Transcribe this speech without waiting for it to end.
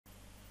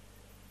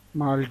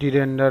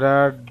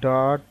multi-renderer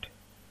dot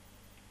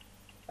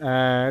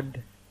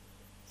add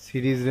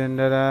series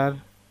renderer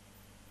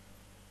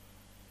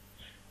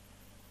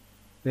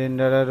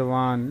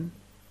 1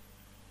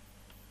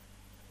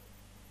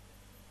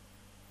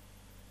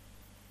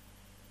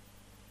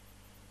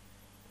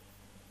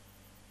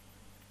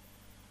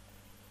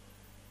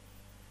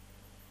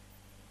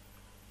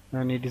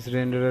 and it is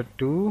renderer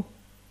 2.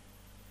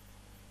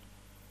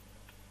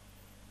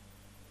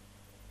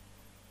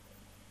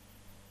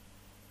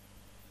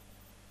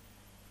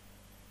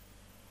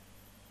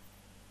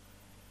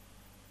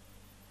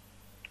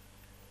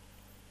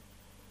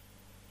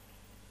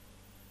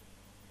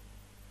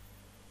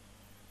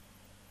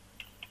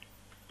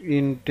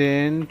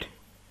 Intent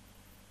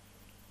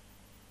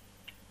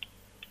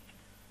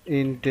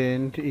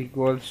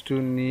equals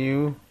to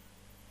new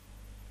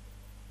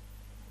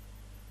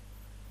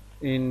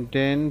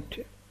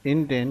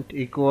intent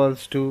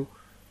equals to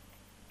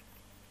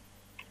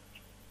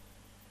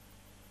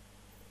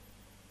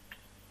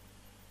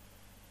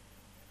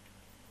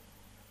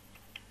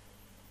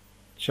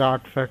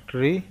Chrt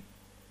Factory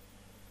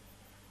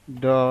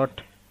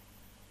dot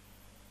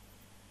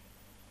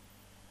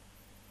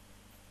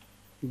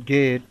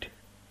get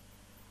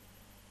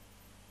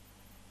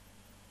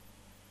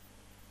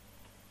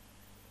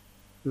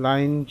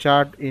line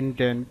chart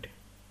intent.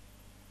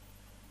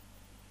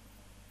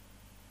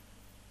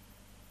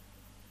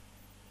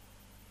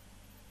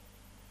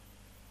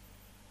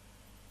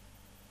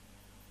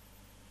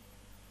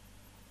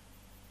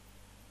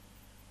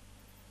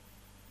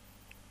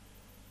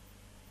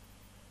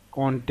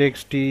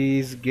 Context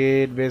is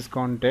get base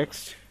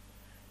context,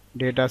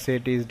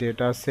 dataset is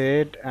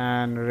dataset,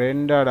 and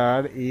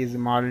renderer is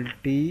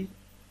multi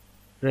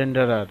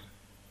renderer.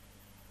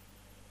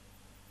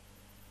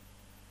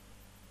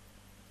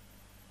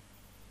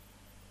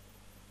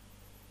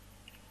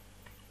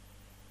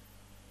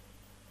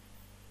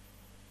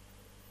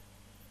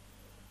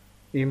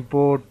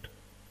 Import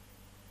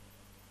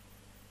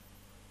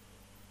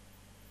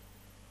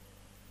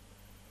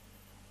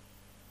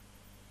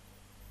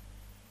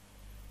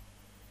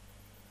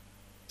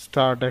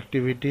start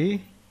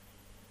activity,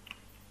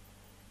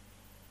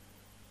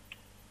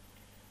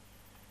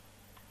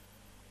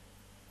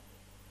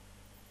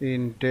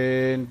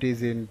 intent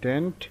is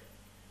intent.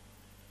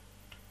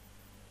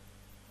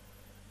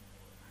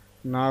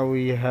 Now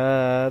we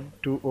have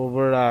to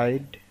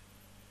override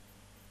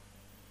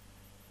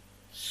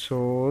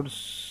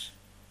source,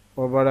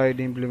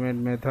 override implement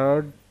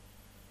method,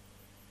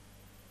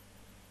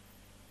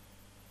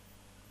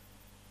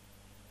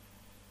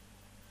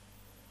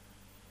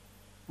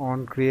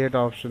 on create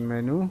option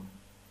menu,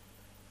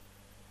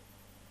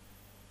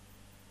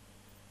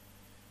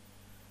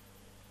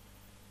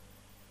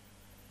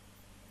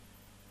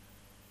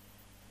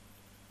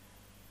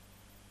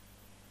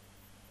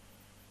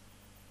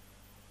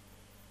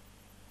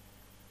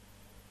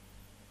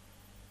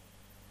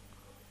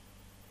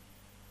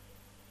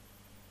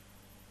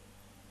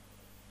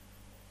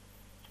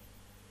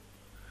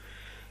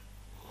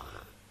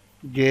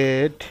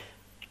 get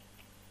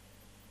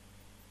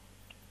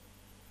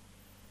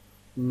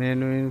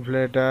menu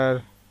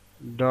inflator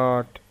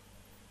dot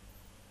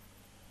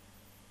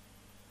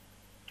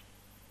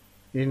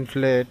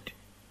inflate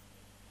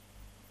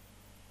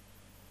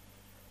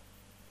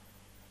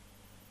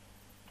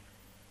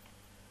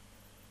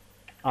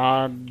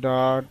art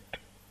dot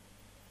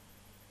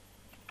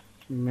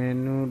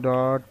menu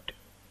dot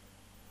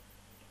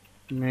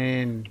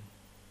main.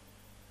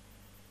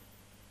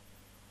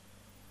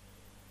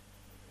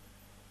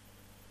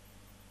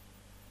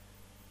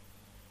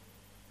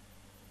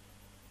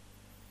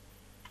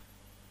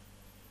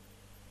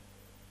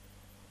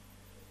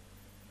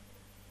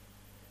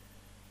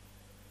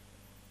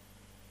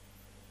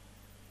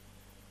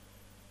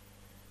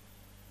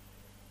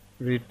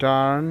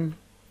 Return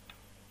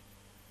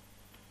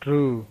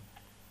true.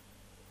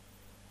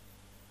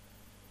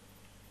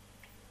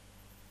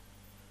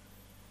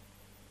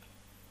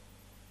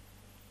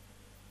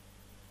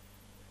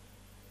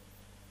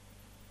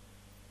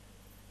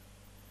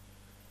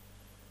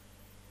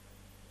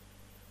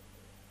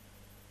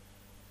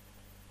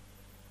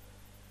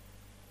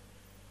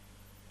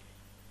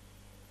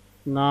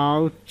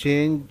 Now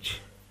change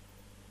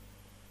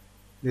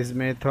this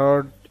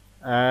method,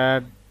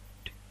 add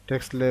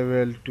text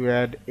level to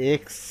add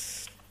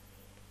X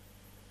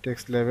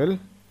text level.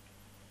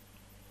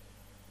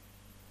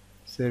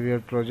 Save your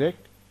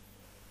project.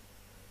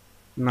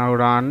 Now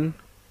run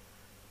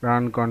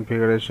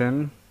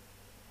configuration.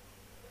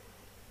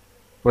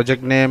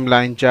 Project name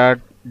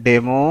Linechart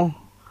demo.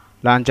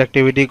 Launch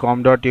activity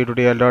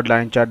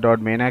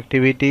com.tutorial.linechart.main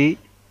activity.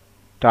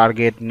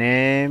 Target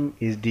name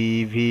is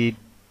DV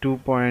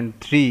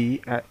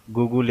 2.3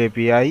 Google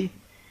API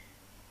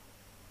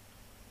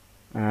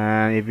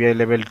and API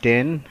level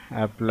 10.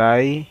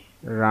 Apply,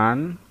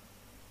 run.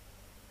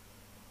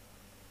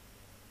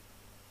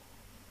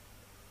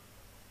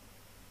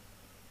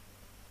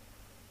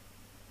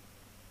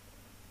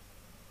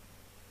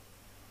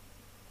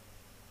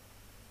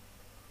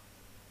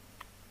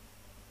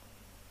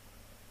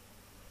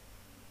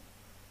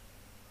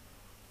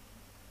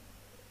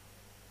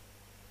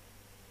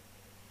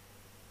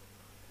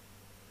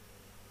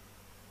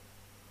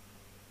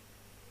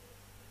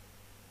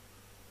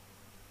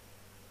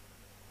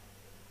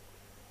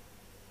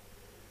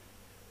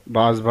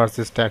 bus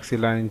versus taxi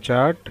line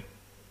chart.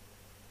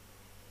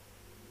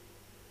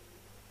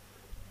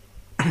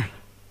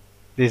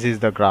 This is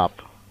the graph.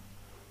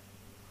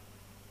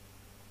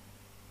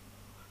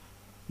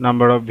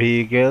 Number of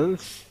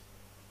vehicles,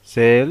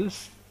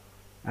 sales,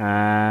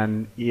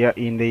 and year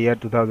in the year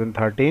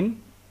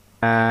 2013,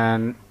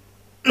 and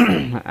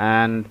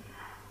and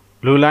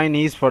blue line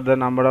is for the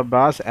number of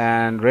bus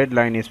and red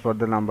line is for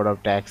the number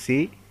of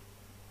taxi.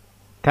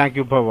 Thank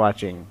you for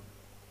watching.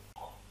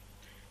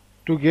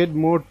 To get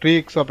more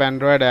tricks of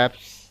Android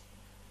apps,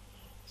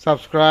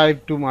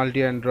 subscribe to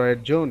Multi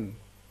Android Zone.